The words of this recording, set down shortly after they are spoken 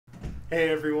Hey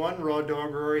everyone,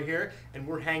 Rawdawg Rory here, and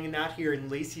we're hanging out here in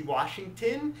Lacey,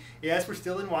 Washington. Yes, we're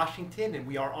still in Washington, and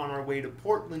we are on our way to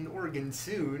Portland, Oregon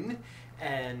soon.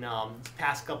 And these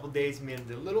past couple days, man,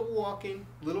 did a little walking,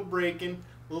 a little breaking,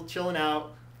 a little chilling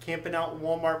out, camping out in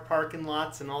Walmart parking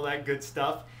lots and all that good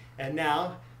stuff. And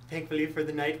now, thankfully for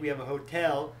the night, we have a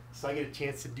hotel, so I get a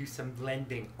chance to do some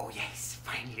blending. Oh yes,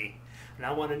 finally. And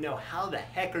I want to know, how the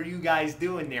heck are you guys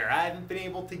doing there? I haven't been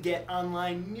able to get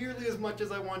online nearly as much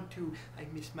as I want to. I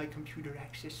miss my computer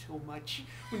access so much.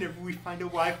 Whenever we find a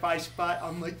Wi-Fi spot,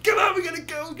 I'm like, come on, we gotta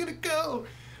go.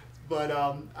 But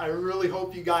I really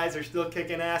hope you guys are still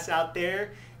kicking ass out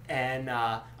there. And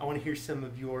I want to hear some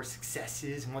of your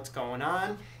successes and what's going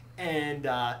on. And,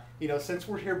 you know, since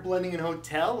we're here blending in a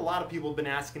hotel, a lot of people have been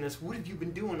asking us, what have you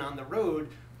been doing on the road?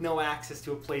 No access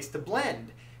to a place to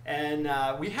blend. And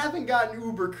we haven't gotten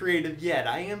uber creative yet.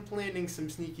 I am planning some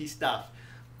sneaky stuff.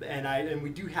 And we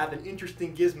do have an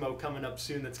interesting gizmo coming up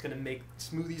soon that's going to make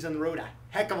smoothies on the road a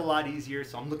heck of a lot easier.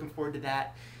 So I'm looking forward to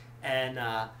that. And,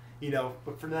 you know,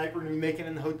 but for tonight we're going to be making it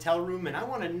in the hotel room. And I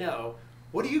want to know,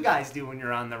 what do you guys do when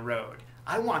you're on the road?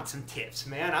 I want some tips,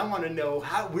 man. I want to know,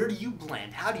 where do you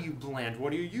blend? How do you blend?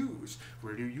 What do you use?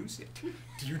 Where do you use it?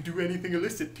 Do you do anything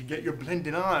illicit to get your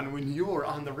blending on when you're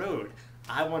on the road?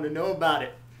 I want to know about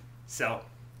it. So,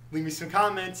 leave me some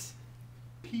comments.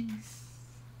 Peace.